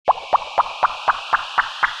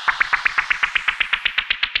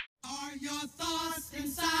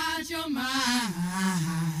your mind,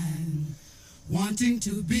 wanting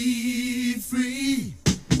to be free.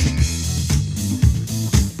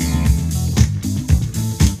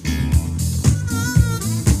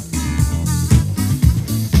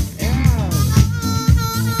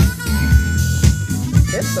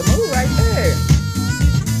 That's the move right there.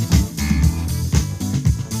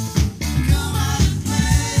 Come out and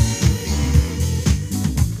play.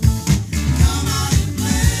 Come out and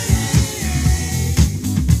play.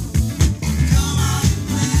 Come out and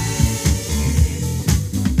play.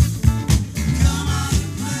 Come out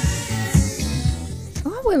and play.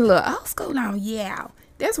 Oh, I went a little old school now. Yeah.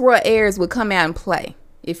 That's Roy Ayers would come out and play.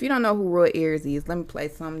 If you don't know who Roy Ayers is, let me play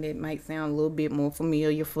something that might sound a little bit more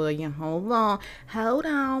familiar for you. Hold on.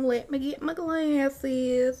 Let me get my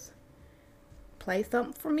glasses. Play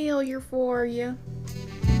something familiar for you.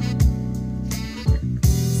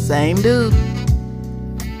 Same dude. In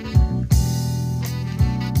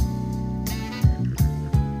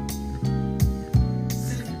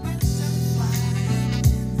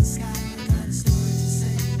the sky, I got a story to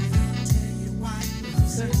say. I'll tell you why I'm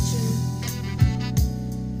searching.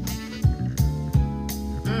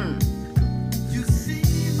 You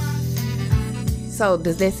see my eyes. So,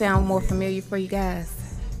 does that sound more familiar for you guys?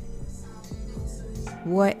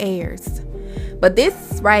 Roy Ayers. But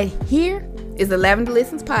this right here is the Lavender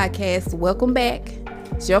Listens podcast. Welcome back.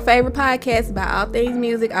 It's your favorite podcast about all things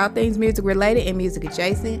music related and music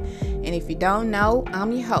adjacent. And if you don't know,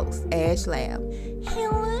 I'm your host, Ash Lab.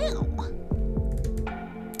 Hello.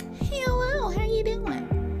 How you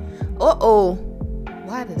doing? Uh-oh.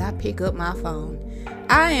 Why did I pick up my phone?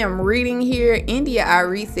 I am reading here. India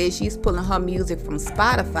Ari says she's pulling her music from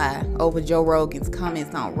Spotify over Joe Rogan's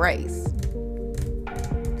comments on race.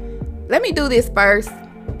 Let me do this first.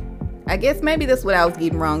 I guess maybe that's what I was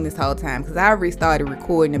getting wrong this whole time, because I already started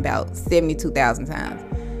recording about 72,000 times.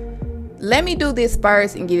 Let me do this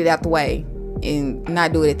first and get it out the way and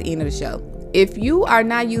not do it at the end of the show. If you are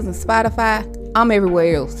not using Spotify, I'm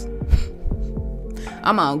everywhere else.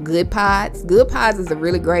 I'm on Good Pods. Good Pods is a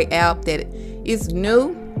really great app that is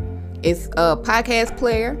new. It's a podcast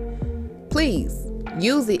player. Please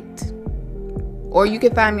use it. Or you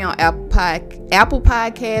can find me on Apple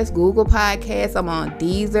Podcasts, Google Podcasts. I'm on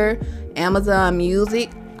Deezer, Amazon Music,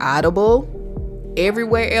 Audible,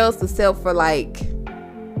 everywhere else except for like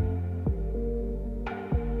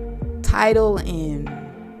Tidal and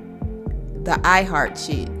the iHeart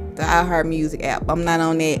shit, the iHeart Music app. I'm not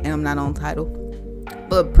on that, and I'm not on Tidal.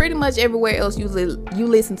 But pretty much everywhere else you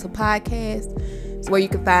listen to podcasts is where you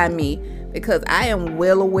can find me, because I am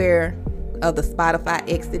well aware of the Spotify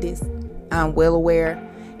exodus. I'm well aware,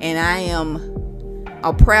 and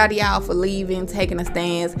I'm proud of y'all for leaving, taking a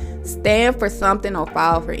stand for something or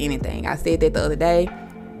fall for anything. I said that the other day.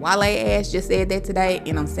 Wale Ash just said that today,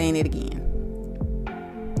 and I'm saying it again.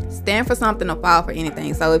 Stand for something or fall for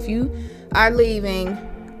anything. So if you are leaving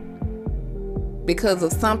because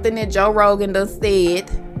of something that Joe Rogan done said,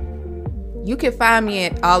 you can find me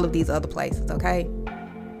at all of these other places, okay?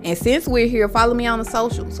 And since we're here, follow me on the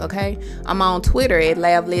socials, okay? I'm on Twitter at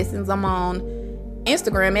Lav Listens. I'm on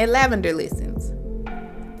Instagram at Lavender Listens.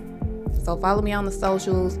 So follow me on the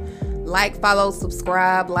socials. Like, follow,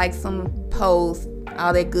 subscribe, like some posts,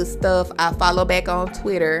 all that good stuff. I follow back on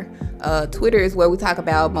Twitter. Twitter is where we talk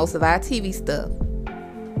about most of our TV stuff.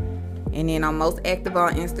 And then I'm most active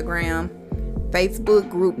on Instagram. Facebook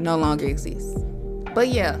group no longer exists. But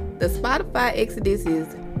yeah, the Spotify exodus is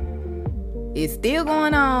still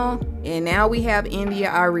going on, and now we have India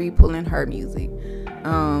Ari pulling her music.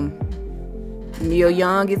 Neil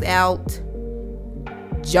Young is out.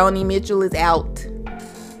 Joni Mitchell is out.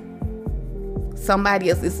 Somebody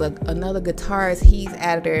else is another guitarist. He's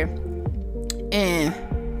out of there. And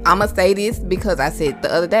I'm gonna say this because I said the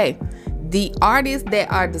other day, the artists that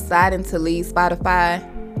are deciding to leave Spotify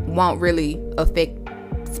won't really affect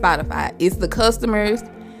Spotify. It's the customers.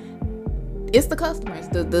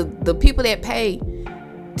 The people that pay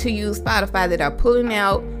to use Spotify that are pulling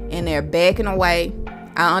out and they're backing away.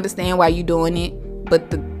 I understand why you're doing it,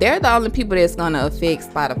 but they're the only people that's gonna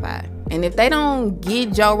affect Spotify. And if they don't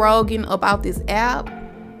get Joe Rogan about this app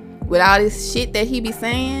with all this shit that he be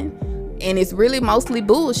saying, and it's really mostly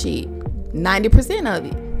bullshit, 90% of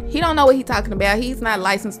it, he don't know what he's talking about. He's not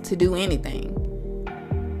licensed to do anything.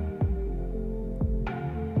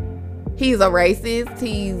 He's a racist.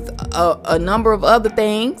 He's a number of other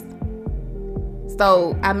things.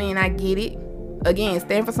 So, I mean, I get it. Again,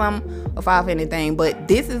 stand for something or fall for anything. But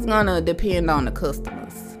this is going to depend on the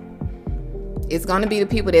customers. It's going to be the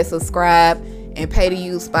people that subscribe and pay to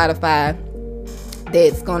use Spotify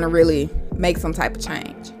that's going to really make some type of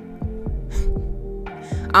change.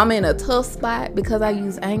 I'm in a tough spot because I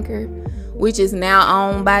use Anchor, which is now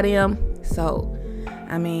owned by them. So,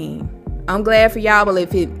 I mean, I'm glad for y'all, but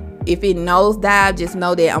if it nosedive, just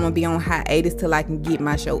know that I'm gonna be on hiatus till I can get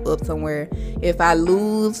my show up somewhere. If I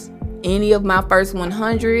lose any of my first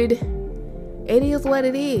 100, it is what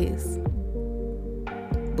it is.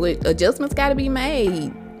 But adjustments gotta be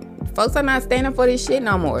made. Folks are not standing for this shit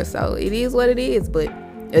no more, so it is what it is. But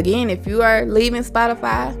again, if you are leaving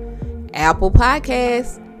Spotify, Apple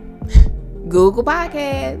Podcasts, Google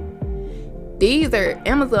Podcasts, Deezer,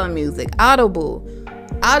 Amazon Music, Audible,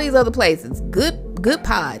 all these other places, good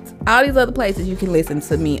pods, all these other places you can listen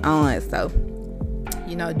to me on. So,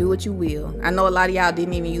 do what you will. I know a lot of y'all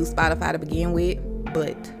didn't even use Spotify to begin with,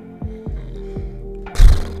 but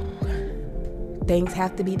things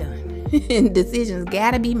have to be done. Decisions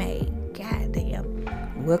gotta be made. God damn.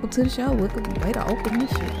 Welcome to the show. Welcome. Way to open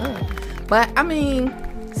this shit up. But I mean,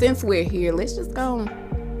 since we're here, let's just go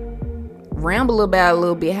ramble about a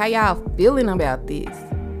little bit. How y'all feeling about this?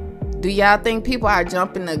 Do y'all think people are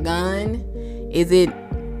jumping the gun? Is it,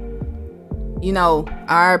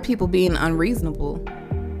 are people being unreasonable?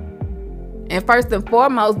 And first and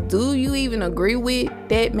foremost, do you even agree with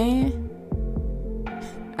that man?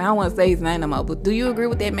 I don't want to say his name no more, but do you agree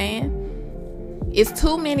with that man? It's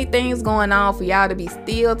too many things going on for y'all to be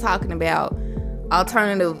still talking about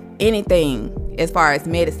alternative anything as far as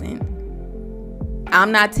medicine.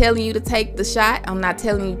 I'm not telling you to take the shot. I'm not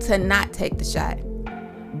telling you to not take the shot.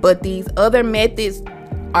 But these other methods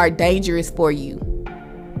are dangerous for you.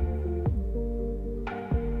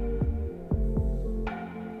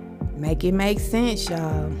 Make it make sense,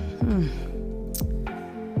 y'all.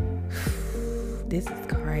 This is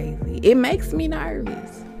crazy. It makes me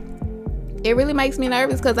nervous. It really makes me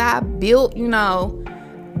nervous because I built,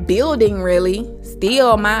 building really.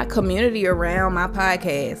 Still, my community around my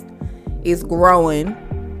podcast is growing.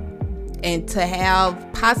 And to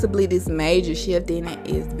have possibly this major shift in it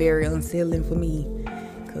is very unsettling for me.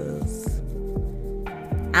 Because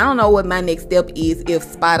I don't know what my next step is if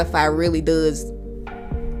Spotify really does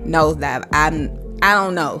nosedive. I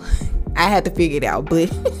don't know. I had to figure it out. But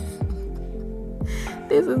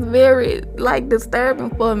this is very disturbing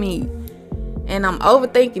for me. And I'm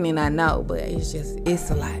overthinking it, I know, but it's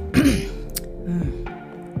a lot.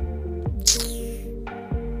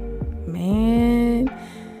 Man,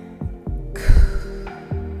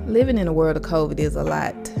 living in a world of COVID is a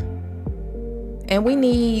lot. And we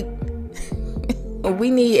need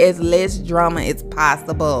as less drama as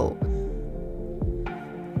possible.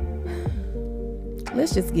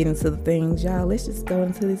 Let's just get into the things, y'all. Let's just go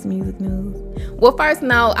into this music news. Well, first,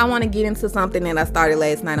 no, I want to get into something that I started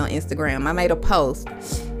last night on Instagram. I made a post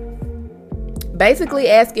basically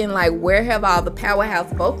asking, where have all the powerhouse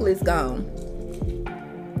vocalists gone?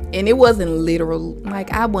 And it wasn't literal.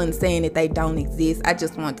 I wasn't saying that they don't exist. I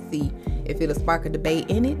just wanted to see if it'll spark a debate,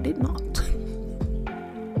 and it did not.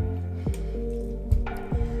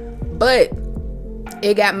 But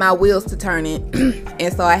it got my wheels to turning,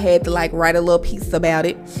 and so I had to write a little piece about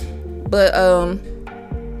it. But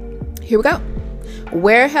here we go.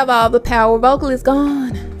 Where have all the power vocalists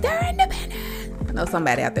gone? They're independent. I know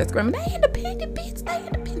somebody out there screaming, they independent, bitch, they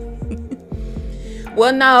independent.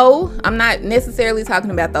 Well, no, I'm not necessarily talking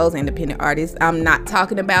about those independent artists. I'm not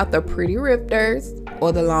talking about the Pretty Rifters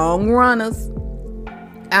or the Long Runners.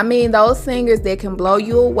 I mean those singers that can blow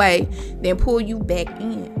you away, then pull you back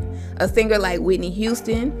in. A singer like Whitney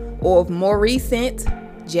Houston, or more recent,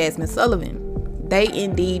 Jasmine Sullivan. They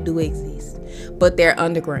indeed do exist, but they're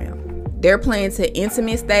underground. They're playing to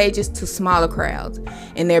intimate stages to smaller crowds,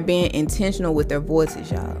 and they're being intentional with their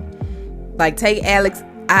voices, y'all. Take Alex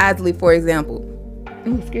Isley, for example.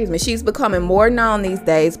 Excuse me. She's becoming more known these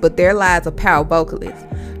days, but there lies a power vocalist.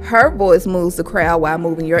 Her voice moves the crowd while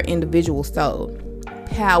moving your individual soul.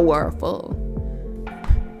 Powerful.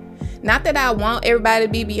 Not that I want everybody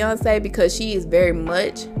to be Beyonce, because she is very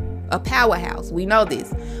much a powerhouse. We know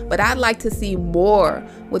this. But I'd like to see more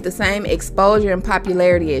with the same exposure and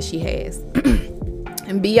popularity as she has.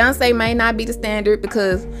 And Beyonce may not be the standard,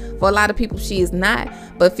 because for a lot of people she is not.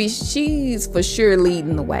 But she's for sure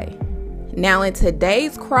leading the way. Now in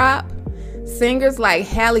today's crop, singers like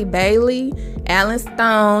Halle Bailey, Alan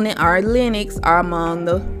Stone, and Ari Lennox are among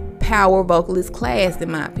the power vocalist class,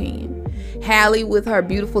 in my opinion. Halle with her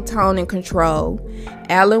beautiful tone and control,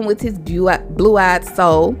 Alan with his blue-eyed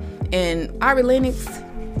soul, and Ari Lennox,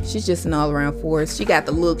 she's just an all-around force. She got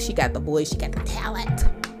the look, she got the voice, she got the talent,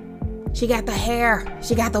 she got the hair,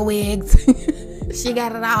 she got the wigs, she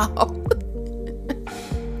got it all.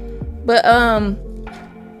 But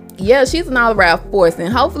yeah, she's an all-around force,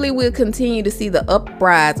 and hopefully we'll continue to see the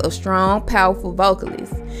uprise of strong, powerful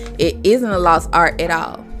vocalists. It isn't a lost art at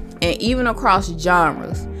all, and even across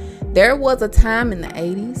genres. There was a time in the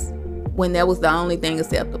 80s when that was the only thing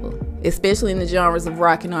acceptable, especially in the genres of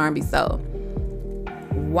rock and R&B soul.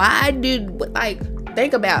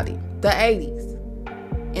 Think about it, the 80s,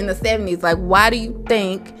 in the 70s, why do you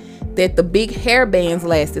think that the big hair bands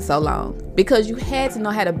lasted so long? Because you had to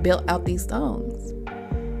know how to build out these songs.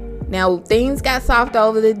 Now, things got soft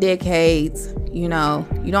over the decades. You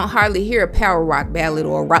don't hardly hear a power rock ballad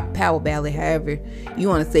or a rock power ballad, however you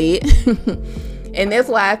want to say it. And that's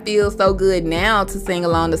why I feel so good now to sing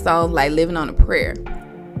along to songs like Living on a Prayer,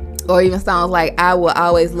 or even songs like I Will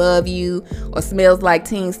Always Love You, or Smells Like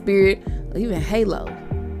Teen Spirit, or even Halo.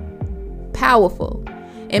 Powerful.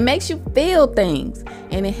 It makes you feel things,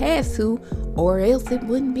 and it has to, or else it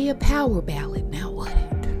wouldn't be a power ballad, now would it?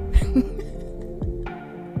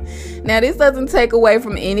 Now, this doesn't take away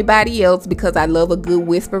from anybody else, because I love a good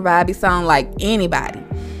whisper vibey song like anybody.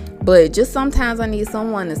 But just sometimes I need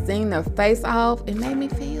someone to sing their face off and make me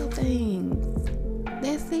feel things.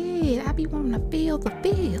 That's it. I be wanting to feel the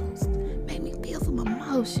feels. Make me feel some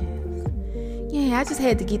emotions. Yeah, I just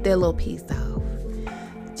had to get that little piece off.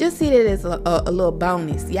 Just see that as a little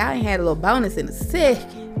bonus. Y'all ain't had a little bonus in a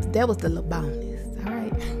second. That was the little bonus. All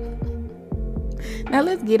right. Now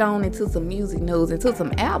let's get on into some music news, into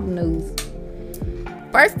some album news.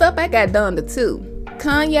 First up, I got Donda 2.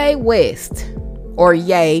 Kanye West, or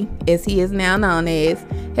Ye, as he is now known as,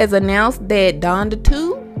 has announced that Donda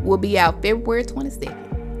 2 will be out February 22nd.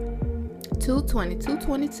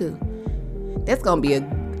 2/22/22. That's going to be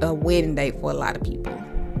a wedding date for a lot of people.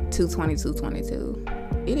 2/22/22.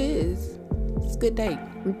 It is. It's a good date.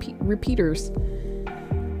 Repeaters.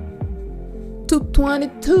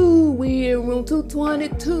 222. We in room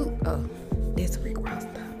 222. Oh, that's Rick Ross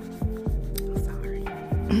stuff. I'm sorry.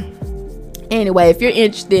 Anyway, if you're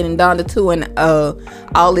interested in Donda 2 and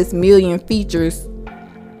all its million features,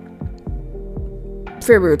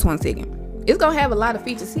 February 22nd. It's gonna have a lot of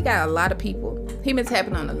features. He got a lot of people. He been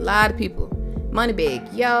tapping on a lot of people.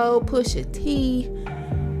 Moneybagg Yo, Pusha T.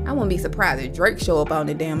 I wouldn't be surprised if Drake show up on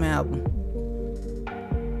the damn album.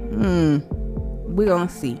 We're gonna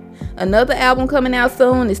see. Another album coming out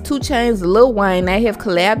soon is 2 Chainz and Lil Wayne. They have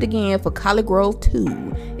collabed again for Collard Grove 2.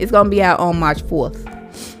 It's gonna be out on March 4th.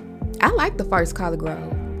 I like the first Collard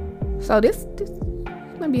Grove, so this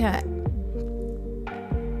gonna be hot.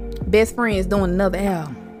 Best Friends doing another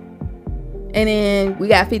album. And then we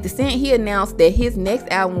got 50 Cent. He announced that his next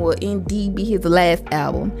album will indeed be his last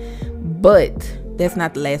album. But that's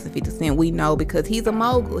not the last of 50 Cent, we know, because he's a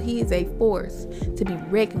mogul. He is a force to be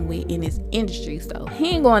reckoned with in this industry. So he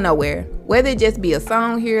ain't going nowhere. Whether it just be a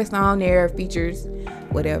song here, a song there, features,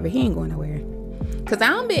 whatever, he ain't going nowhere. Because I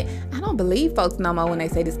don't believe folks no more when they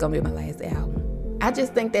say this is going to be my last album. I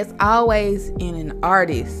just think that's always in an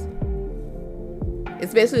artist.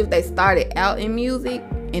 Especially if they started out in music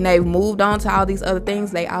and they've moved on to all these other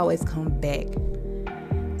things, they always come back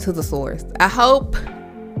to the source. I hope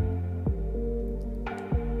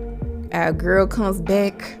our girl comes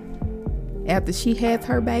back after she has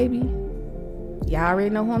her baby. Y'all already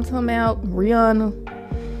know who I'm talking about, Rihanna.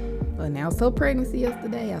 Announced her pregnancy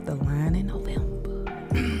yesterday after lying in November.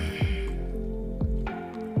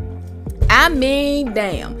 I mean,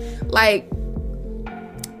 damn.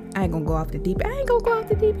 I ain't gonna go off the deep end.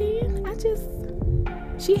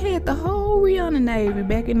 She had the whole Rihanna Navy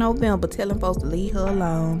back in November telling folks to leave her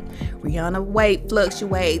alone. Rihanna weight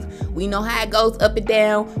fluctuates. We know how it goes up and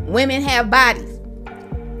down. Women have bodies.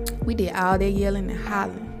 We did all that yelling and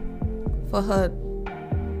hollering for her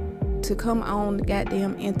to come on the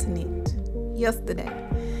goddamn internet yesterday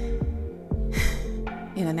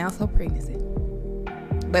and announce her pregnancy.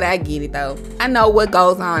 But I get it though. I know what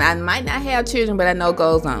goes on. I might not have children, but I know what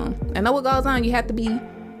goes on. I know what goes on. You have to be,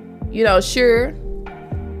 sure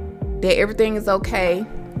that everything is okay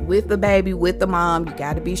with the baby, with the mom. You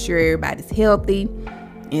got to be sure everybody's healthy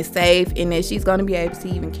and safe, and that she's going to be able to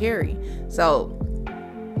even carry. So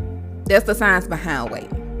that's the science behind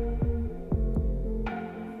waiting.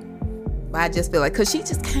 But I just feel like, because she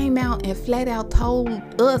just came out and flat out told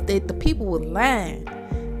us that the people were lying.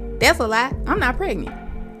 That's a lie. I'm not pregnant.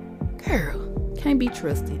 Girl, can't be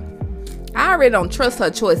trusted. I already don't trust her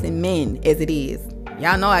choice in men as it is.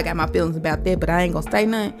 Y'all know I got my feelings about that, but I ain't gonna say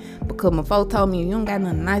nothing because my folks told me you don't got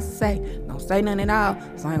nothing nice to say. Don't say nothing at all,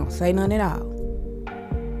 so I ain't gonna say nothing at all.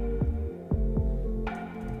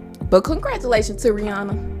 But congratulations to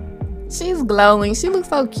Rihanna. She's glowing. She looks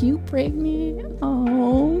so cute pregnant.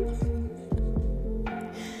 Oh.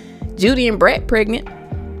 Judy and Brett pregnant.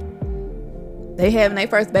 They having their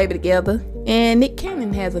first baby together, and Nick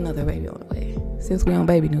Cannon has another baby on the way. Since we on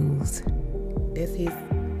baby news, that's his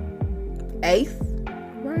 8th,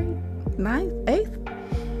 right? 9th, 8th.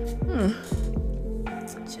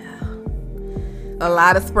 A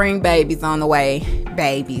lot of spring babies on the way.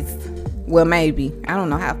 Babies. Well, maybe. I don't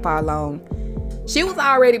know how far along. She was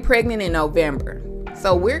already pregnant in November.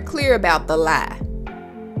 So we're clear about the lie.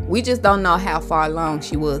 We just don't know how far along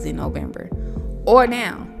she was in November. Or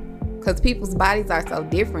now. Because people's bodies are so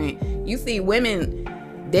different. You see women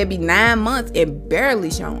that be 9 months and barely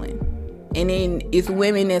showing. And then it's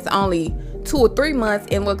women that's only 2 or 3 months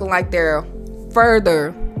and looking like they're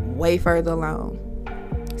way further along.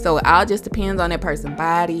 So it all just depends on that person's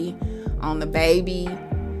body, on the baby,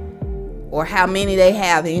 or how many they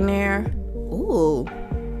have in there. Ooh,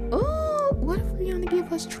 what if Rihanna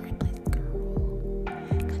give us triplets, girl?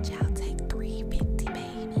 Could y'all take 350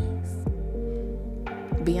 babies?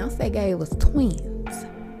 Beyonce gave us twins.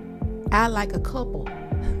 I like a couple.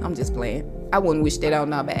 I'm just playing. I wouldn't wish that on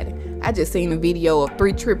nobody. I just seen a video of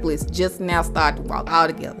 3 triplets just now start to walk all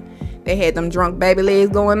together. They had them drunk baby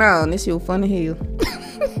legs going on. This shit was funny as hell.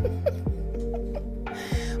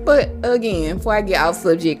 But again, before I get off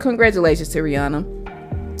subject, congratulations to Rihanna.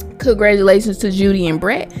 Congratulations to Judy and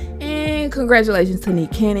Brett. And congratulations to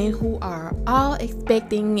Nick Cannon, who are all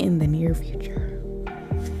expecting in the near future.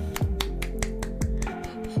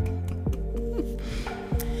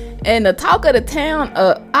 And the talk of the town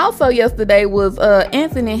also yesterday was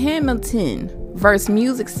Anthony Hamilton versus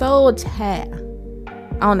Musiq Soulchild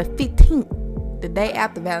on the 15th, the day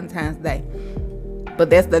after Valentine's Day. But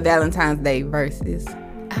that's the Valentine's Day versus.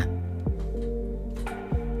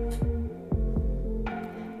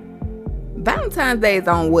 Valentine's Day is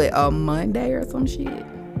on what, a Monday or some shit?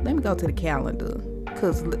 Let me go to the calendar,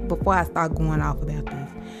 cause before I start going off about this,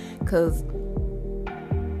 cause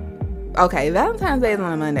okay, Valentine's Day is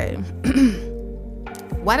on a Monday.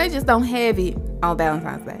 Why they just don't have it on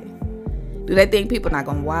Valentine's Day? Do they think people not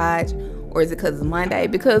gonna watch, or is it cause it's Monday?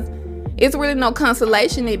 Because it's really no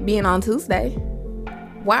consolation it being on Tuesday.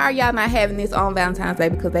 Why are y'all not having this on Valentine's Day?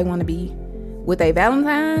 Because they want to be with a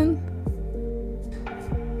Valentine?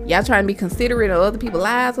 Y'all trying to be considerate of other people's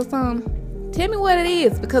lives or something? Tell me what it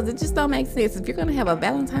is, because it just don't make sense. If you're gonna have a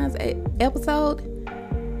Valentine's episode,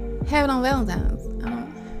 have it on Valentine's.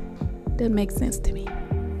 Doesn't make sense to me.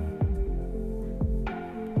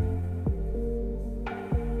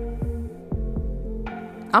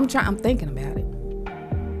 I'm thinking about it.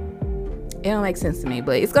 It don't make sense to me,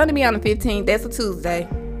 but it's gonna be on the 15th. That's a Tuesday.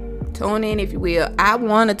 Tune in if you will. I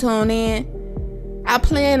want to tune in.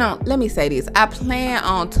 Let me say this. I plan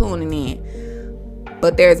on tuning in,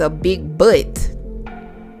 but there's a big but.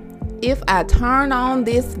 If I turn on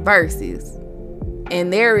this Versus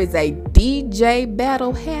and there is a DJ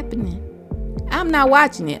battle happening, I'm not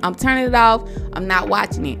watching it. I'm turning it off. I'm not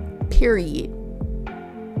watching it. Period.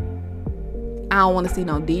 I don't want to see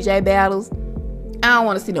no DJ battles. I don't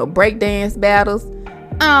want to see no breakdance battles.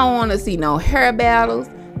 I don't want to see no hair battles.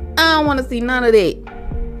 I don't want to see none of that.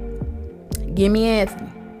 Give me Anthony.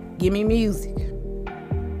 Give me music.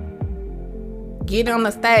 Get on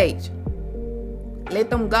the stage. Let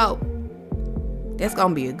them go. That's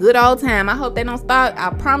gonna be a good old time. I hope they don't start. I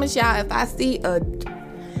promise y'all, if I see a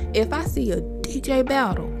DJ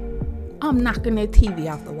battle, I'm knocking that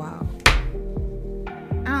TV off the wall.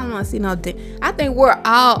 I don't want to see no. I think we're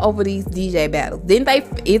all over these DJ battles.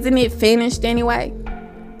 Isn't it finished anyway?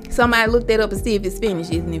 Somebody look that up and see if it's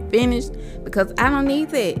finished. Isn't it finished? Because I don't need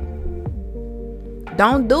that.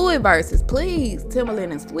 Don't do it, Versus, please.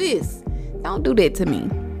 Timberland and Swiss, don't do that to me.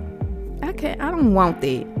 I don't want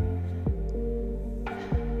that.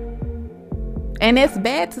 And that's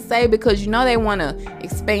bad to say, because you know they want to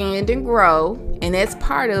expand and grow, and that's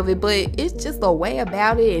part of it, but it's just a way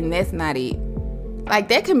about it, and that's not it. Like,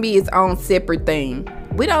 that can be its own separate thing.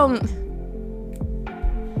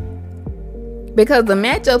 Because the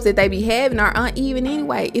matchups that they be having are uneven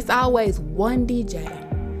anyway. It's always one DJ.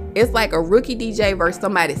 It's like a rookie DJ versus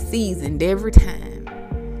somebody seasoned every time.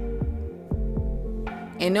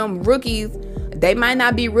 And them rookies, they might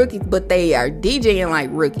not be rookies, but they are DJing like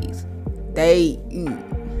rookies. They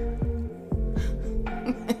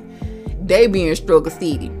be in Struggle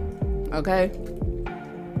City. Okay?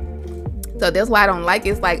 So that's why I don't like it.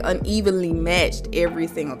 It's like unevenly matched every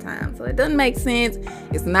single time. So it doesn't make sense.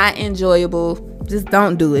 It's not enjoyable. Just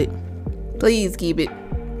don't do it. Please keep it.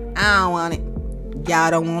 I don't want it.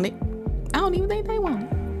 Y'all don't want it. I don't even think they want it.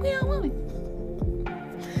 We don't want it.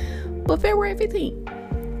 But February 15th.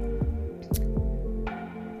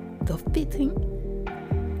 The 15th.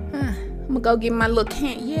 I'm gonna go get my little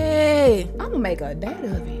can. Yeah. I'm gonna make a date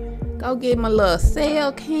of it. Go get my little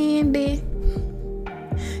cell candy.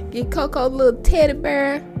 Get Coco a little teddy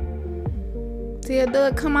bear. Tell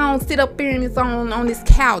Doug, come on, sit up here and it's on this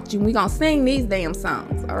couch and we gonna sing these damn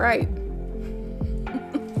songs, alright?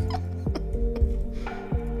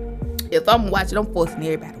 If I'm watching, I'm forcing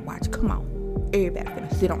everybody to watch. Come on. Everybody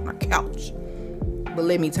finna sit on my couch. But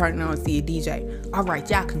let me turn it on and see a DJ. Alright,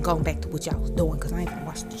 y'all can go back to what y'all was doing because I ain't gonna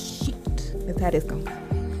watch this shit. That's how this gonna go.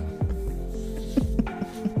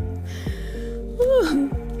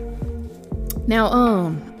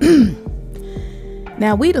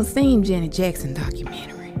 Now we done seen Janet Jackson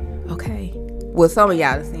documentary, okay? Well, some of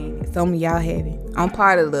y'all have seen it, some of y'all haven't. I'm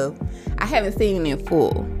part of I haven't seen it in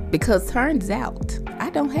full because turns out I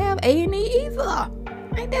don't have A&E either.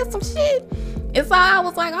 Ain't that some shit? And so I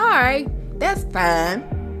was like, all right, that's fine.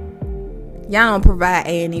 Y'all don't provide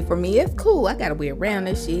A&E for me. It's cool. I gotta be around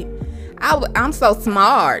this shit. I'm so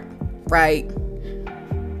smart, right?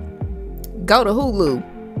 Go to Hulu,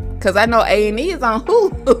 cause I know A&E is on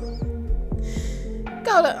Hulu.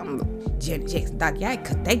 Go to Janet Jackson doc,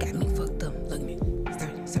 cause they got me fucked up. Look at me,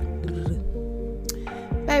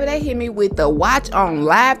 baby. They hit me with the watch on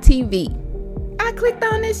live TV. I clicked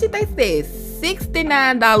on that shit. They said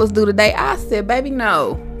 $69 due today. I said, baby,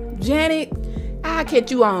 no, Janet, I'll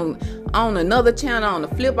catch you on another channel on the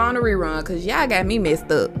flip on the rerun, cause y'all got me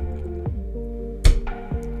messed up.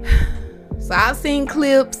 So I've seen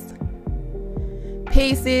clips,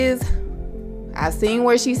 pieces. I've seen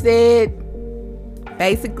where she said,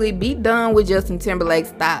 basically, be done with Justin Timberlake.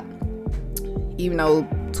 Stop. Even though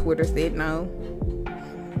Twitter said no.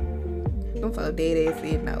 Them folks dead ass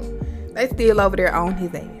said no. They still over there on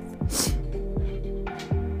his ass.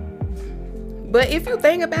 But if you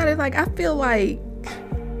think about it, like, I feel like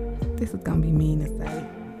this is gonna be mean to say.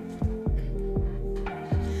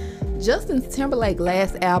 Justin Timberlake's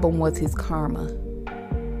last album was his Karma.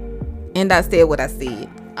 And I said what I said.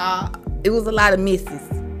 It was a lot of misses.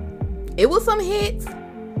 It was some hits,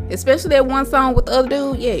 especially that one song with the other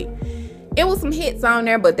dude. Yeah, it was some hits on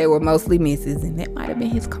there, but they were mostly misses, and that might have been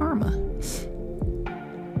his karma.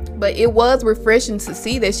 But it was refreshing to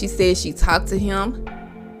see that she said she talked to him,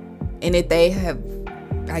 and that they have,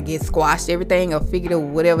 I guess, squashed everything or figured out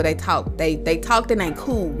whatever they talked. They talked and ain't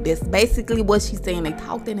cool. That's basically what she's saying. They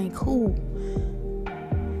talked and ain't cool.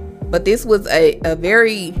 But this was a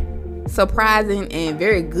very surprising and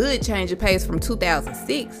very good change of pace from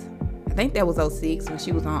 2006. I think that was 06 when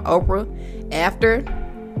she was on Oprah after,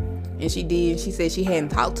 and she said she hadn't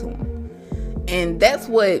talked to him. And that's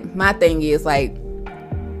what my thing is, like,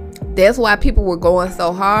 that's why people were going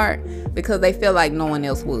so hard, because they felt like no one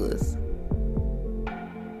else was.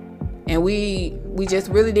 And we just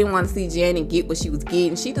really didn't want to see Janet get what she was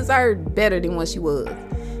getting. She deserved better than what she was.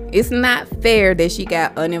 It's not fair that she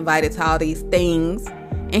got uninvited to all these things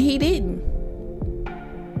and he didn't.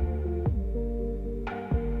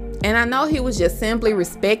 And I know he was just simply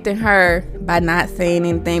respecting her by not saying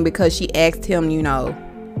anything because she asked him,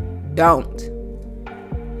 don't.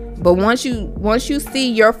 But once you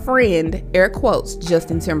see your friend, air quotes,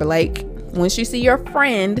 Justin Timberlake, once you see your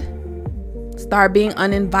friend start being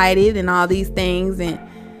uninvited and all these things and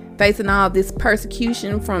facing all this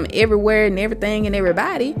persecution from everywhere and everything and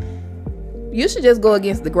everybody, you should just go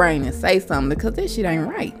against the grain and say something, because this shit ain't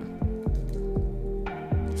right.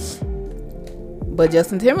 But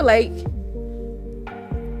Justin Timberlake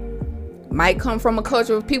might come from a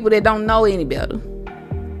culture of people that don't know any better.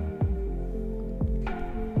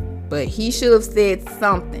 But he should have said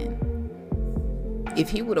something. If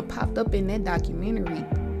he would have popped up in that documentary,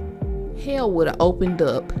 hell would have opened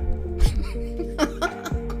up.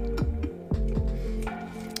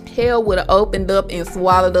 Hell would have opened up and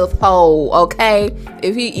swallowed us whole, okay?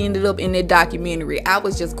 If he ended up in that documentary. I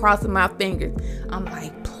was just crossing my fingers. I'm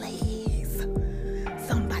like, please,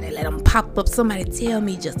 somebody let him pop up. Somebody tell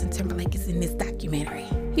me Justin Timberlake is in this documentary.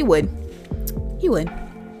 He wouldn't.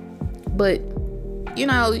 But,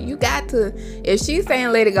 you got to, if she's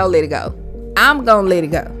saying let it go, let it go. I'm gonna let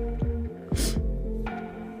it go.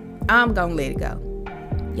 I'm gonna let it go.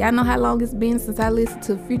 Y'all know how long it's been since I listened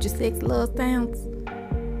to Future Sex Love Sounds?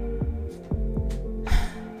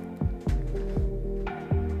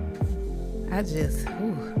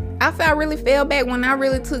 I really fell back when I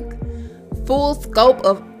really took full scope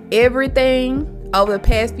of everything over the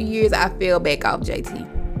past few years. I fell back off JT.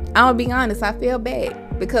 I'm gonna be honest, I fell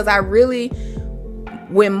back because I really,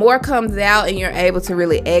 when more comes out and you're able to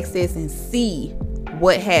really access and see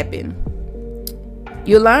what happened,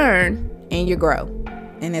 you learn and you grow.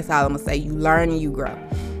 And that's all I'm gonna say. You learn and you grow.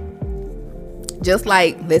 Just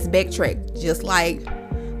like, let's backtrack, just like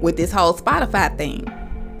with this whole Spotify thing.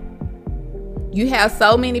 you have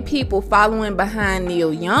so many people following behind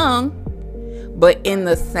Neil Young, but in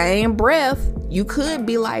the same breath, you could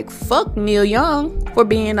be like, fuck Neil Young for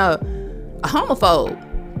being a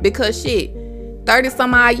homophobe. Because shit, 30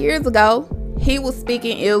 some odd years ago, he was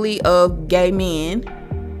speaking illy of gay men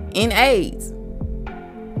and AIDS.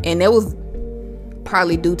 And that was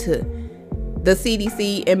partly due to the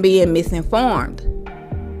CDC and being misinformed.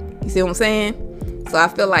 You see what I'm saying? So I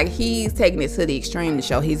feel like he's taking it to the extreme to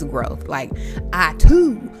show his growth. Like, I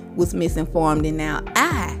too was misinformed and now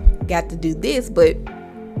I got to do this, but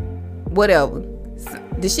whatever.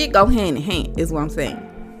 The shit go hand in hand is what I'm saying.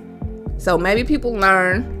 So maybe people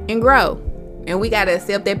learn and grow. And we got to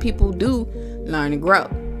accept that people do learn and grow.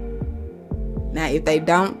 Now, if they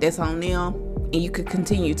don't, that's on them. And you could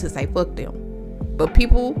continue to say fuck them. But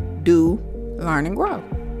people do learn and grow.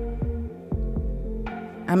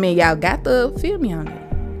 I mean, y'all got to feel me on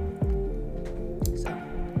it. So,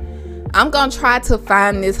 I'm going to try to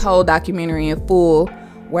find this whole documentary in full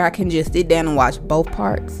where I can just sit down and watch both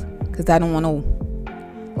parts. Because I don't want to,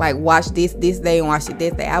 like, watch this day and watch it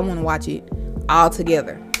this day. I want to watch it all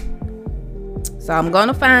together. So, I'm going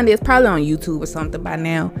to find this probably on YouTube or something by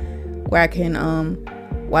now where I can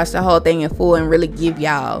watch the whole thing in full and really give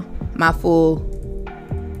y'all my full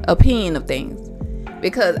opinion of things.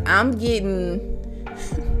 Because I'm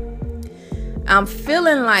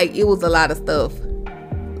feeling like it was a lot of stuff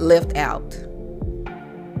left out.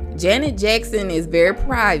 Janet Jackson is very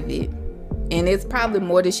private, and it's probably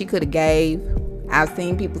more than she could have gave. I've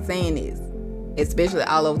seen people saying this, especially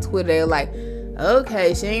all over Twitter. They're like,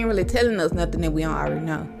 okay, she ain't really telling us nothing that we don't already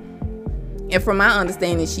know. And from my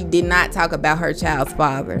understanding, she did not talk about her child's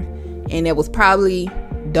father, and it was probably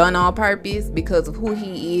done on purpose because of who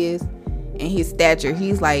he is and his stature.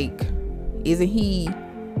 He's like, isn't he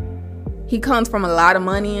comes from a lot of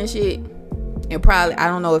money and shit, and probably, I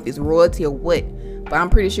don't know if it's royalty or what, but I'm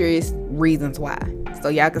pretty sure it's reasons why. So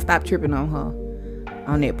y'all can stop tripping on her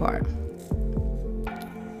on that part.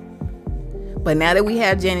 But now that we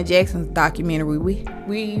have Janet Jackson's documentary,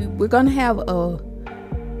 we're gonna have a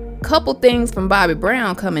couple things from Bobby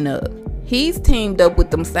Brown coming up. He's teamed up with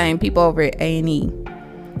them same people over at A&E.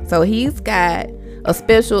 So he's got a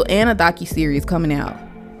special and a docuseries coming out.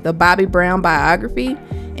 The Bobby Brown biography,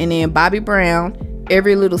 and then Bobby Brown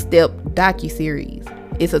Every Little Step docuseries.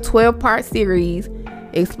 It's a 12-part series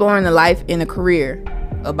exploring the life and the career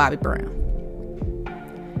of Bobby Brown.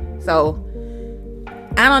 So,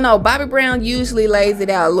 I don't know. Bobby Brown usually lays it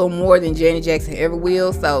out a little more than Janet Jackson ever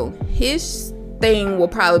will. So, his thing will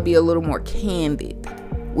probably be a little more candid.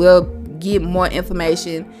 We'll get more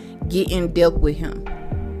information, get in depth with him.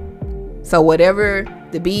 So, whatever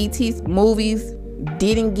the BET movies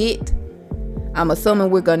didn't get, I'm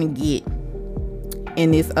assuming we're gonna get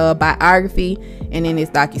in this biography and in this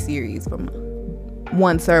docuseries from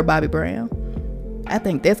one Sir Bobby Brown. I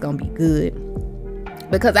think that's gonna be good,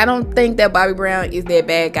 because I don't think that Bobby Brown is that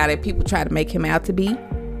bad guy that people try to make him out to be.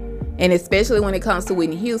 And especially when it comes to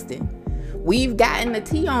Whitney Houston, we've gotten the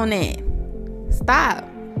tea on that. Stop.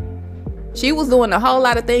 She was doing a whole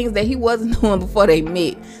lot of things that he wasn't doing before they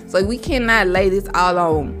met. So we cannot lay this all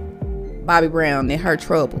on Bobby Brown and her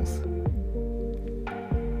troubles.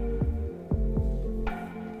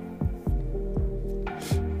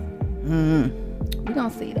 We're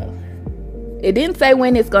gonna see though. It didn't say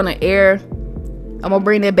when it's gonna air. I'm gonna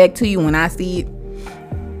bring that back to you when I see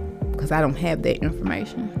it, because I don't have that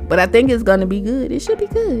information. But I think it's gonna be good. It should be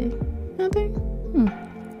good. Okay.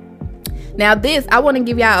 Now this, I want to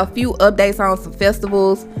give y'all a few updates on some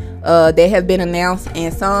festivals that have been announced,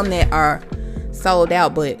 and some that are sold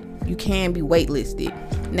out, but you can be waitlisted.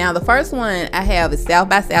 Now the first one I have is South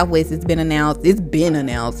by Southwest. It's been announced. It's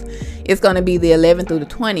going to be the 11th through the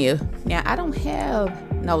 20th. Now I don't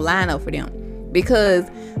have no lineup for them, because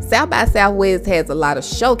South by Southwest has a lot of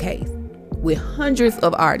showcase with hundreds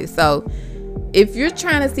of artists. So if you're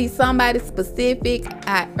trying to see somebody specific,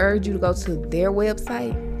 I urge you to go to their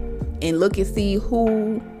website and look and see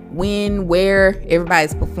who, when, where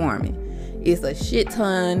everybody's performing. It's a shit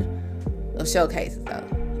ton of showcases though.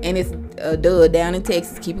 And it's down in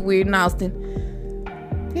Texas. Keep it weird in Austin.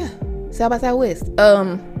 Yeah, South by Southwest.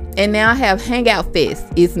 And now I have Hangout Fest.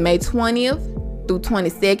 It's May 20th through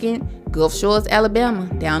 22nd, Gulf Shores,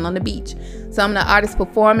 Alabama, down on the beach. Some of the artists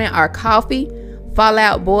performing are Coffee, Fall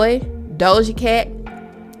Out Boy, Doja Cat,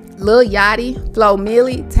 Lil Yachty, Flo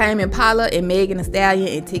Milli, Tame Impala, and Megan Thee Stallion,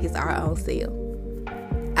 and tickets are on sale.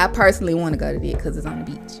 I personally want to go to that because it's on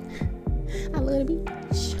the beach. I love the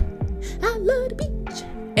beach. I love the beach.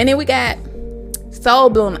 And then we got Soul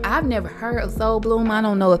Bloom. I've never heard of Soul Bloom. I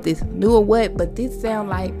don't know if it's new or what, but this sounds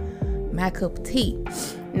like my cup of tea.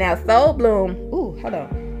 Now, Soul Bloom, hold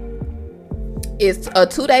on. It's a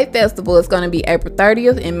 2-day festival. It's going to be April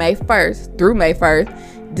 30th and May 1st through May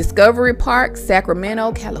 1st. Discovery Park,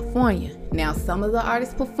 Sacramento, California. Now, some of the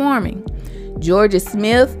artists performing: Georgia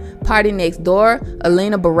Smith, Party Next Door,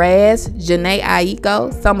 Alina Baraz, Janae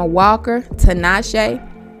Aiko, Summer Walker, Tinashe,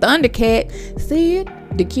 Thundercat, Sid,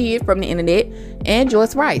 the Kid from the Internet, and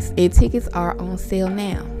Joyce Rice. And tickets are on sale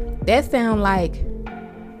now. That sound like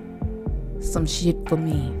some shit for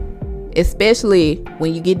me. Especially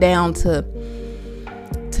when you get down to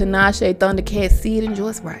Tinashe, Thundercat, Sid, and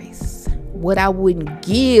Joyce Rice. What I wouldn't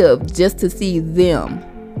give just to see them.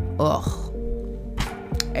 Ugh.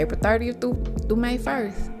 April 30th through May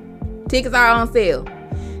 1st. Tickets are on sale.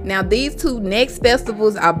 Now, these two next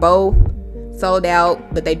festivals are both sold out,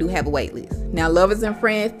 but they do have a wait list. Now, Lovers and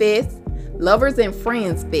Friends Fest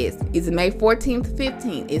is May 14th to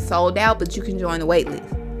 15th. It's sold out, but you can join the wait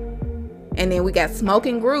list. And then we got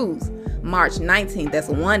Smoking Grooves, March 19th. That's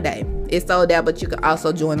a 1 day. It's sold out, but you can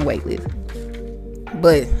also join the wait list.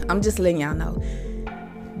 But I'm just letting y'all know.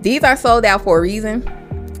 These are sold out for a reason.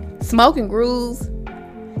 Smoking Grooves,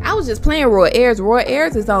 I was just playing Roy Ayers. Roy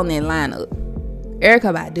Ayers is on that lineup.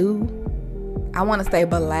 Erykah Badu. I want to say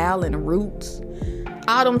Bilal and the Roots.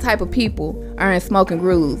 All them type of people are in Smoking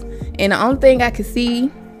Grooves. And the only thing I could see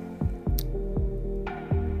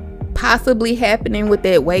possibly happening with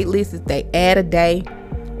that wait list is they add a day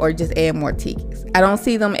or just add more tickets. I don't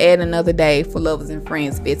see them add another day for Lovers and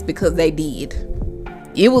Friends Fest because they did.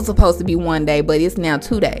 It was supposed to be 1 day, but it's now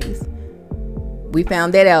 2 days. We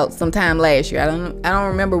found that out sometime last year. I don't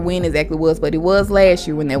remember when exactly it was, but it was last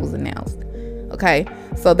year when that was announced. Okay,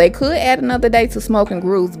 so they could add another day to Smoking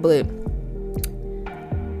Grooves, but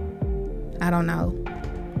I don't know.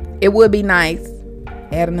 It would be nice,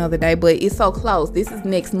 add another day, but it's so close. This is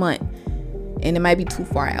next month, and it might be too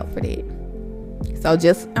far out for that. So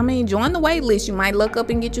just, join the wait list. You might look up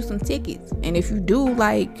and get you some tickets. And if you do,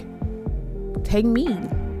 take me.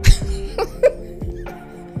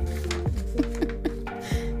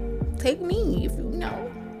 Take me if you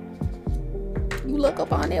you look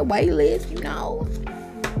up on that wait list, you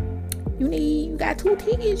got 2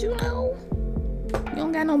 tickets, you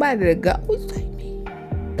don't got nobody to go.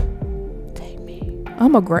 Take me.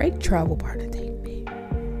 I'm a great travel partner. Take me.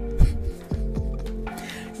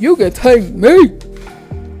 You can take me.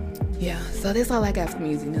 Yeah, so that's all I got for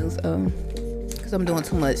music news. Cause I'm doing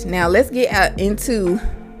too much. Now let's get out into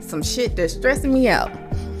some shit that's stressing me out.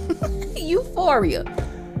 Euphoria.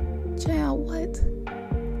 Child, what?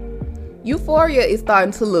 Euphoria is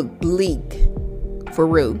starting to look bleak for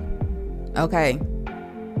Rue. Okay.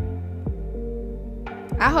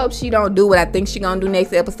 I hope she don't do what I think she gonna do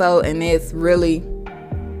next episode, and it's really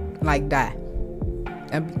die.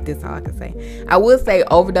 That's all I can say. I would say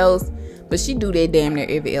overdose, but she do that damn near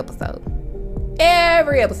every episode.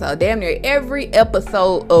 Damn near every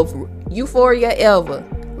episode of Euphoria ever.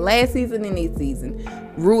 Last season and this season.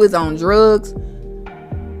 Rue is on drugs.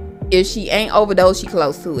 If she ain't overdosed, she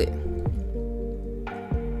close to it.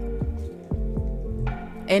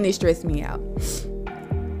 And it stressed me out.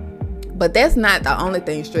 But that's not the only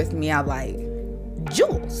thing stressing me out.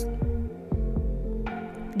 Jules.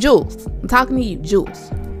 I'm talking to you, Jules.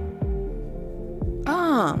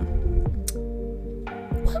 What?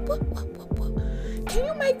 Can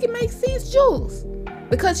you make it make sense, Jules?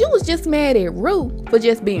 Because you was just mad at Rue for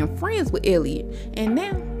just being friends with Elliot, and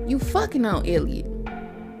now you fucking on Elliot.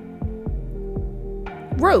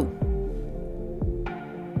 Rue.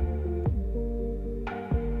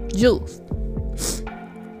 Jules.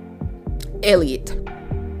 Elliot.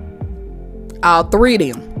 All 3 of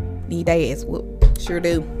them need their ass whooped. Sure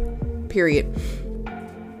do. Period.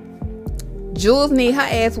 Jules need her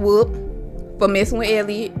ass whooped for messing with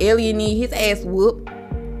Elliot. Elliot need his ass whooped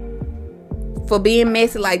for being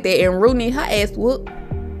messy like that. And Rue need her ass whooped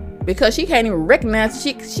because she can't even recognize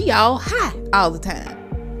she all high all the time.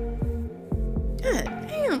 God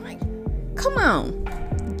damn, come on.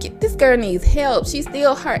 This girl needs help. She's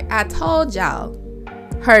still hurt. I told y'all,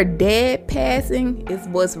 her dad passing is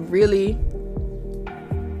what's really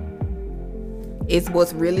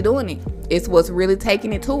doing it. It's what's really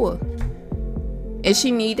taking it to her. And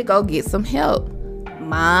she need to go get some help.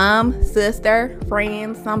 Mom, sister,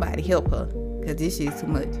 friend, somebody help her. Because this shit is too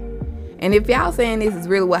much. And if y'all saying this is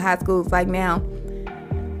really what high school is like now,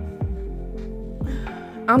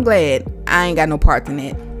 I'm glad I ain't got no parts in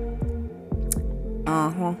it.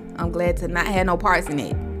 I'm glad to not have no parts in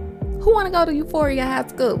it. Who want to go to Euphoria High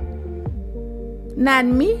School? Not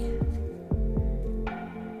me.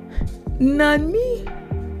 Not me.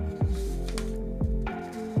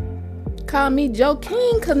 Call me Joe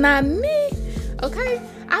King, cause not me. Okay?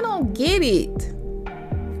 I don't get it.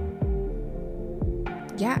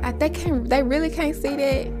 Yeah, they really can't see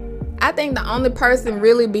that. I think the only person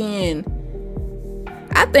really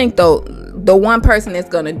I think the one person that's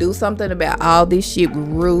gonna do something about all this shit with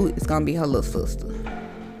Rue is gonna be her little sister.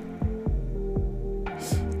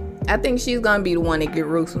 I think she's gonna be the one that get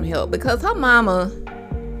Rue some help, because her mama,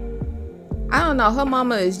 I don't know, her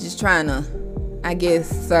mama is just trying to, I guess,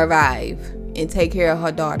 survive and take care of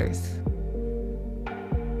her daughters.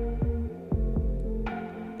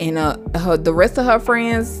 And the rest of her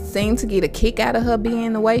friends seem to get a kick out of her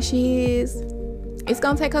being the way she is. It's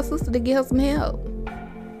gonna take her sister to get her some help.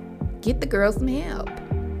 Get the girl some help.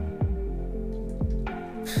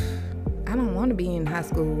 I don't want to be in high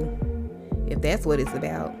school if that's what it's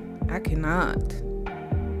about. I cannot.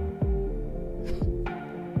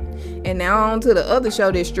 And now on to the other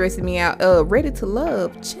show that's stressing me out. Ready to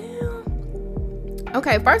Love. Chill.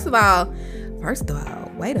 Okay, first of all,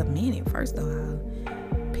 wait a minute. First of all,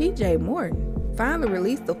 PJ Morton finally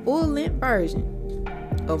released the full-length version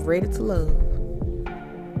of Ready to Love.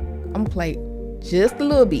 I'm gonna play just a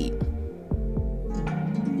little bit. I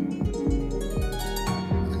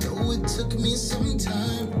know it took me some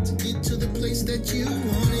time to get to the place that you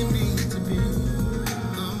wanted me to be.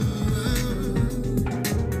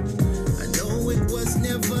 I know it was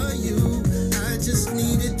never you. I just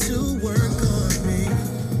needed to work on me.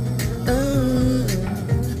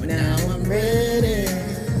 Now I'm ready.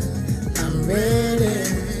 I'm ready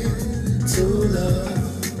to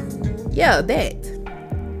love. Yeah, that.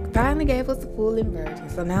 Finally gave us the full-length version.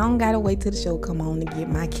 So now I don't gotta wait till the show come on to get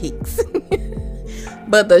my kicks.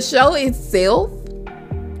 But the show itself,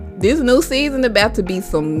 this new season about to be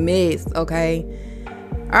some mess, okay?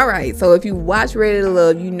 Alright, so if you watch Ready to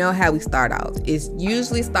Love, you know how we start off. It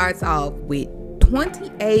usually starts off with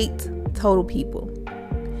 28 total people.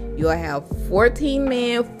 You'll have 14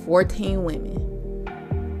 men, 14 women.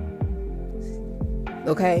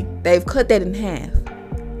 Okay? They've cut that in half.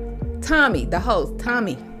 Tommy, the host,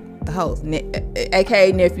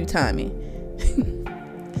 aka Nephew Tommy.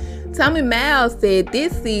 Tommy Miles said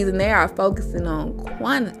this season they are focusing on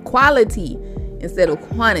quality instead of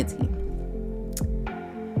quantity.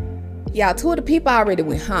 Y'all, 2 of the people already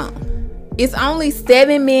went home. It's only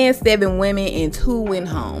 7 men, 7 women, and 2 went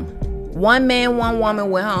home. 1 man, 1 woman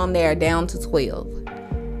went home. They are down to 12.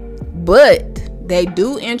 But they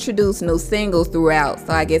do introduce new singles throughout,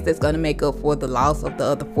 so I guess that's going to make up for the loss of the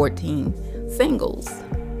other 14 singles.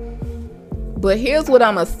 But here's what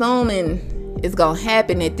I'm assuming is going to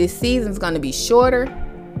happen, that this season's going to be shorter.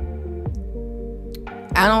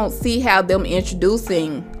 I don't see how them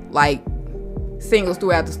introducing like singles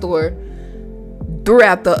throughout the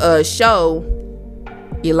show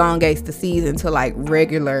elongates the season to like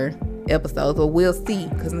regular episodes. But we'll see,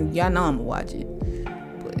 because y'all know I'm gonna watch it.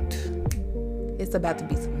 But it's about to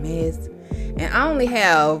be some mess. And I only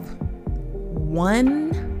have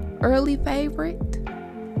one early favorite,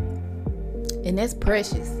 and that's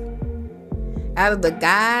Precious. Out of the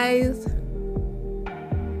guys,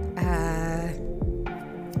 I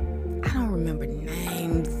don't remember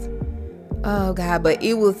names. Oh God, but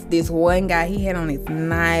it was this one guy. He had on this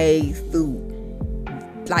nice suit,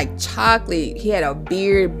 like chocolate. He had a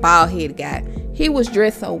beard, bald head guy. He was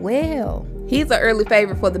dressed so well. He's the early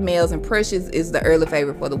favorite for the males, and Precious is the early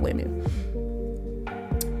favorite for the women.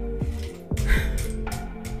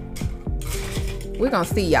 We're gonna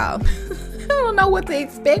see, y'all. I don't know what to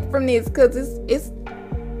expect from this, because it's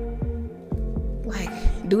like,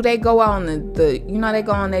 do they go on the they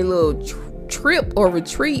go on their little trip or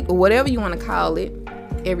retreat or whatever you want to call it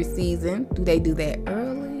every season? Do they do that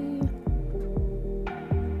early?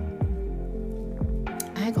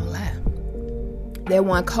 I ain't gonna lie. That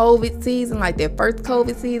one COVID season, like that first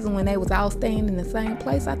COVID season when they was all staying in the same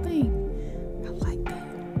place, I think. I like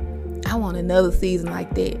that. I want another season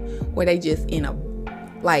like that where they just in a,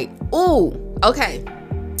 like, ooh, okay.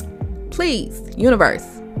 Please,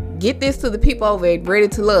 universe, get this to the people over at Ready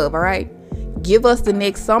to Love, all right? Give us the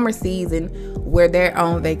next summer season where they're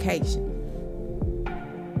on vacation.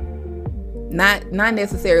 Not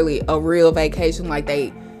necessarily a real vacation like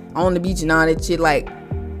they on the beach and all that shit. Like,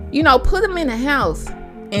 put them in a house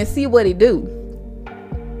and see what it do.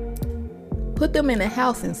 Put them in a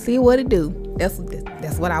house and see what it do.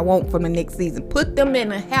 That's what I want from the next season. Put them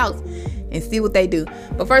in a house and see what they do.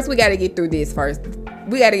 But first, we got to get through this first.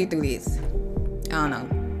 We got to get through this. I don't know.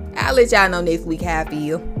 I'll let y'all know next week how I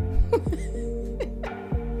feel.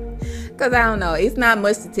 Because I don't know. It's not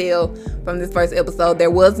much to tell from this first episode.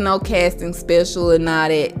 There was no casting special and all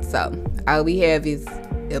that. So, all we have is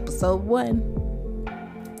episode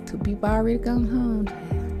 1. 2 people already gone home.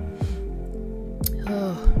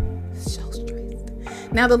 Oh, so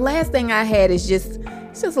stressed. Now the last thing I had is just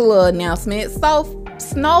a little announcement. So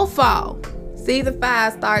Snowfall season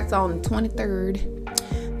 5 starts on the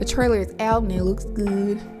 23rd. The trailer is out and it looks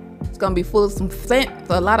good. It's gonna be full of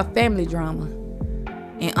a lot of family drama.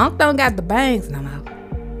 And Unc don't got the bangs no more.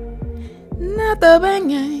 Not the bang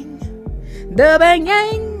gang. The bang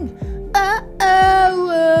gang.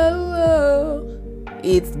 Oh.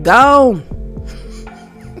 It's gone.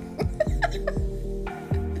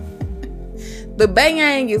 The bang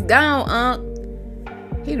gang is gone, Unc.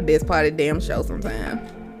 He the best part of the damn show sometimes.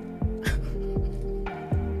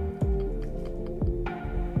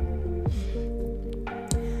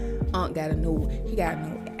 Unc got a new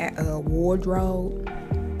wardrobe.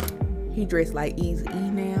 He dressed like Eazy-E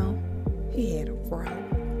now. He had a fro.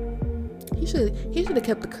 He should have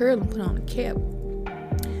kept the curl and put on a cap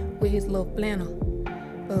with his little flannel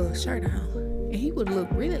shirt on, and he would look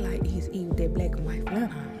really like Eazy-E with that black and white flannel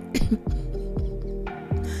on.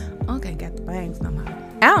 Unc ain't got the bangs no more.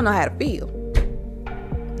 I don't know how to feel.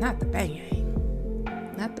 Not the bang.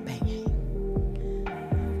 Not the bang.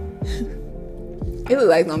 It looks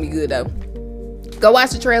like it's gonna be good though. Go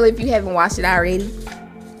watch the trailer if you haven't watched it already.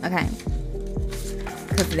 Okay.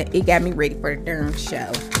 Because it got me ready for the darn show.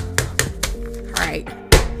 Alright.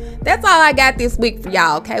 That's all I got this week for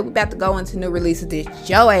y'all, okay? We about to go into new releases that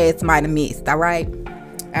your ass might have missed, alright?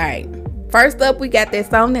 Alright. First up, we got that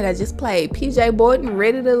song that I just played. PJ Morton,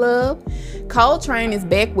 Ready to Love. Coltrane is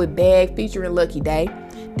back with Bag featuring Lucky Day.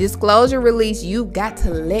 Disclosure release, You Got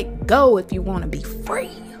to Let Go If You Want to Be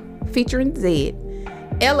Free, featuring Zed.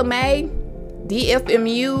 Ella Mai,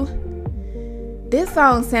 DFMU. This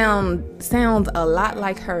song sounds a lot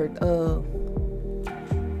like her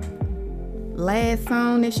last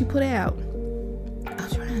song that she put out. I'm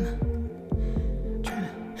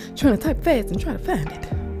trying to type fast and try to find it.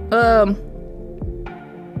 I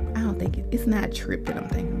don't think it's not Trip that I'm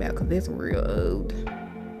thinking about, because it's real old.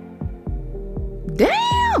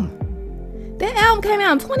 Damn! That album came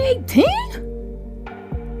out in 2018?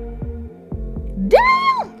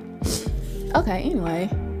 Damn! Okay, anyway.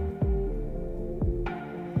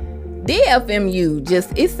 DFMU,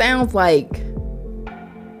 it sounds like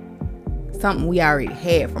something we already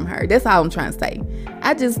had from her. That's all I'm trying to say.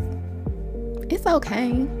 It's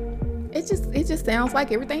okay. It just sounds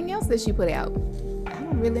like everything else that she put out. I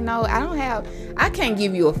don't really know. I can't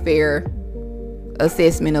give you a fair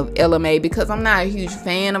assessment of Ella Mai because I'm not a huge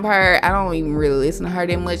fan of her. I don't even really listen to her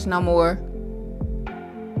that much no more.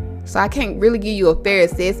 So I can't really give you a fair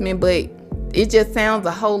assessment, but it just sounds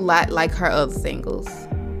a whole lot like her other singles.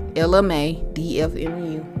 Ella Mai,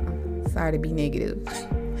 DFMU. Sorry to be negative.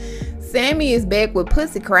 Sammy is back with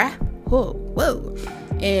Pussy Cry. Whoa.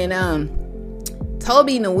 And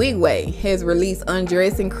Toby Nwigwe has released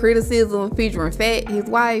Undressing Criticism featuring Fat, his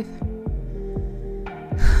wife.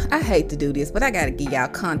 I hate to do this, but I gotta give y'all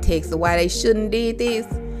context of why they shouldn't did this.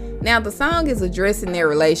 Now, the song is addressing their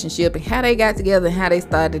relationship and how they got together and how they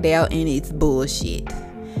started out, and it's bullshit.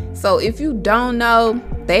 So if you don't know,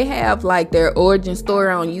 they have like their origin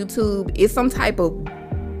story on YouTube. It's some type of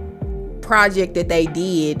project that they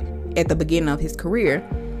did at the beginning of his career,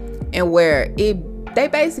 and where they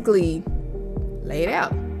basically laid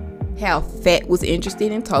out how Fat was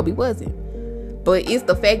interested and Toby wasn't. But it's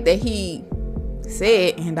the fact that he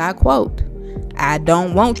said, and I quote, "I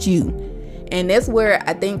don't want you." And that's where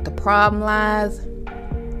I think the problem lies,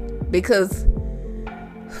 because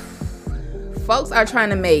folks are trying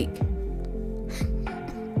to make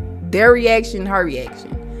their reaction her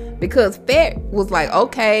reaction. Because Fat was like,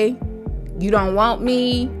 okay, you don't want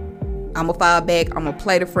me, I'm gonna fall back, I'm gonna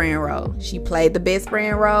play the friend role. She played the best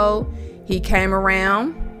friend role. He came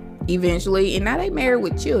around eventually, and now they married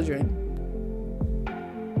with children.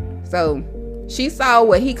 So she saw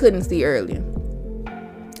what he couldn't see earlier.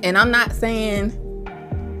 And I'm not saying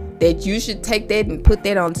that you should take that and put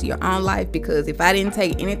that onto your own life, because if I didn't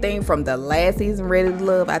take anything from the last season, Ready to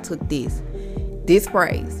Love, I took this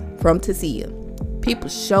phrase from Tasia. People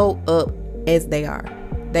show up as they are.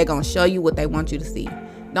 They're gonna show you what they want you to see.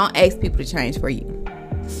 Don't ask people to change for you.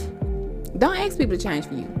 Don't ask people to change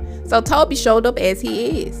for you. So Toby showed up as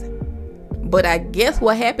he is. But I guess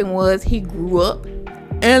what happened was he grew up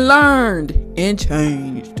and learned and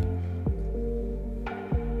changed.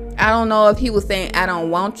 I don't know if he was saying, "I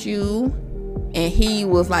don't want you," and he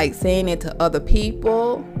was like saying it to other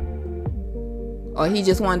people, or he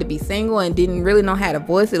just wanted to be single and didn't really know how to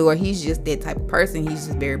voice it, or he's just that type of person. He's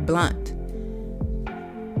just very blunt.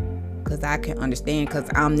 Because I can understand, because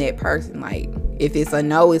I'm that person. Like, if it's a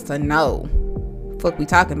no, it's a no. Fuck we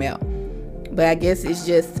talking about. But I guess it's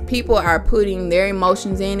just people are putting their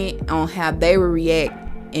emotions in it on how they will react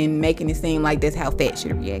and making it seem like that's how Fat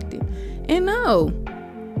should have reacted. And no,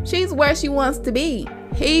 she's where she wants to be.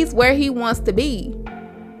 He's where he wants to be.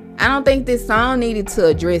 I don't think this song needed to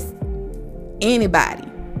address anybody.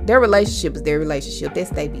 Their relationship is their relationship. That's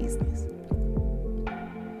their business.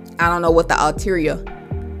 I don't know what the ulterior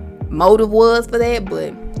motive was for that,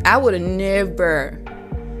 but I would have never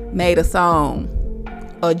made a song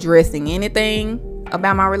addressing anything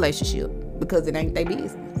about my relationship because it ain't their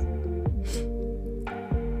business.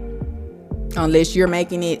 Unless you're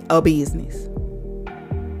making it a business.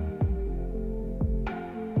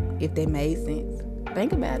 If that made sense.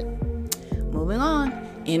 Think about it. Moving on.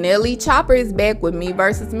 NLE Chopper is back with Me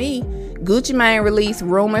Versus Me. Gucci Mane released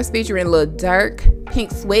Rumors featuring Lil Durk.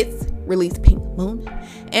 Pink Sweats released Pink Moon.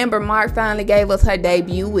 Amber Mark finally gave us her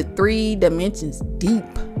debut with 3 Dimensions Deep.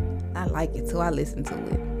 I like it too. I listen to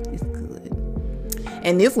it. It's good.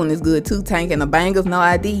 And this one is good too. Tank and the Bangers, No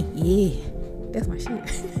ID. Yeah, that's my shit.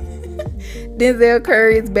 Denzel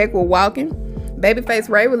Curry is back with Walking. Babyface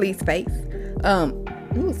Ray released Face.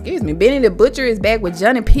 Benny the Butcher is back with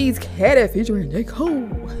Johnny P's Cat featuring J. Cole.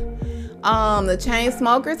 The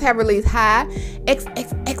Chainsmokers have released High.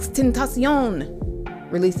 XXXTentacion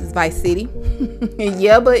releases Vice City.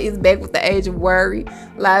 Yebba is back with The Age of Worry.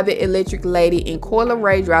 Live at Electric Lady. And Coyle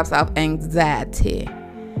Ray drops off Anxiety.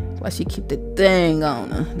 That's why she keep the thing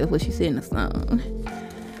on her. That's what she said in the song.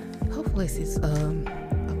 Her voice is a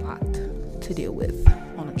lot to deal with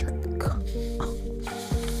on a track.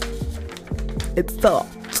 It's tough.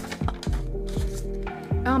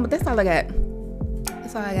 But that's all I got.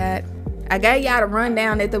 I gave y'all the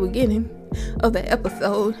rundown at the beginning of the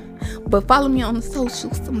episode. But follow me on the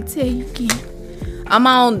socials. I'm gonna tell you again. I'm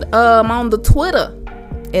on the Twitter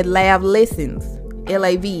at Lav Listens.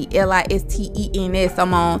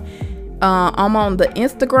 LAVLISTENS. I'm on the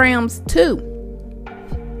Instagrams too.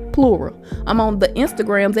 Plural. I'm on the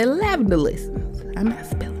Instagrams at Lavender Listens. I'm not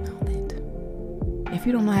spelling all that. If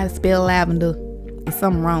you don't know how to spell lavender, there's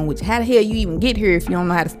something wrong with you. How the hell you even get here if you don't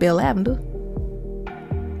know how to spell lavender?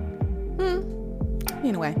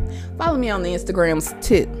 Anyway, follow me on the Instagrams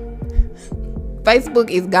too. Facebook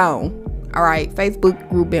is gone. Alright, Facebook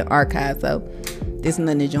group been archived, so there's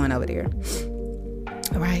nothing to join over there.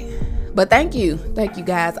 Alright. But thank you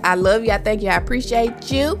guys. I love you. I thank you. I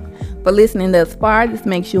appreciate you for listening thus far. This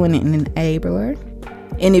makes you an enabler.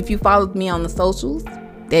 And if you followed me on the socials,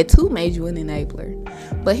 that too made you an enabler.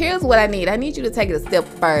 But here's what I need. I need you to take it a step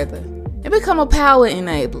further and become a power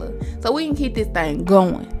enabler so we can keep this thing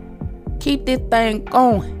going.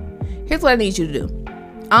 Here's what I need you to do.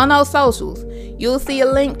 On those socials, you'll see a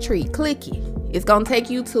link tree. Click it. It's going to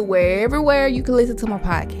take you to everywhere you can listen to my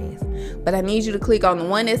podcast. But I need you to click on the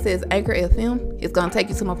one that says Anchor FM. It's going to take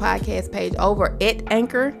you to my podcast page over at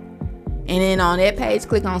Anchor. And then on that page,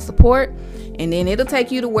 click on support. And then it'll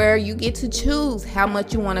take you to where you get to choose how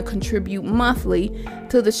much you want to contribute monthly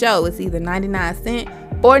to the show. It's either 99 cents,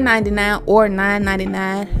 $4.99, or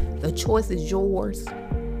 $9.99. The choice is yours.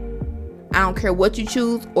 I don't care what you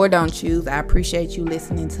choose or don't choose. I appreciate you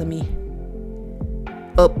listening to me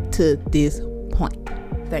up to this point.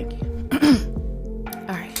 Thank you.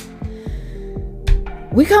 All right.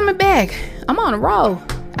 We coming back. I'm on a roll.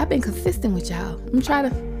 I've been consistent with y'all. I'm trying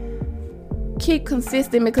to keep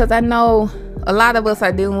consistent because I know a lot of us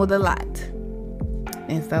are dealing with a lot.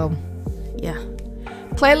 And so, yeah.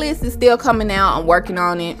 Playlist is still coming out. I'm working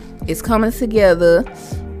on it. It's coming together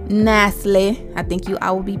nicely. I think you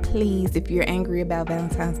all will be pleased if you're angry about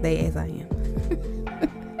Valentine's Day as I am.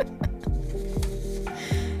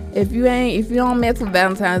 If you don't mess with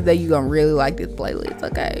Valentine's Day, you're gonna really like this playlist,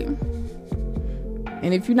 okay?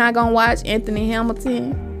 And if you're not gonna watch Anthony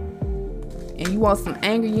Hamilton and you want some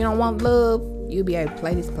anger, you don't want love, you'll be able to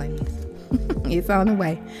play this playlist. It's on the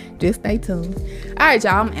way. Just stay tuned. Alright,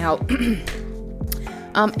 y'all, I'm out.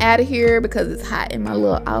 I'm out of here because it's hot in my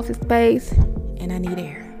little office space and I need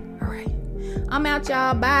air. Alright. I'm out,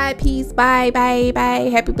 y'all. Bye. Peace. Bye.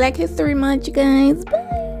 Happy Black History Month, you guys.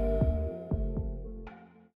 Bye.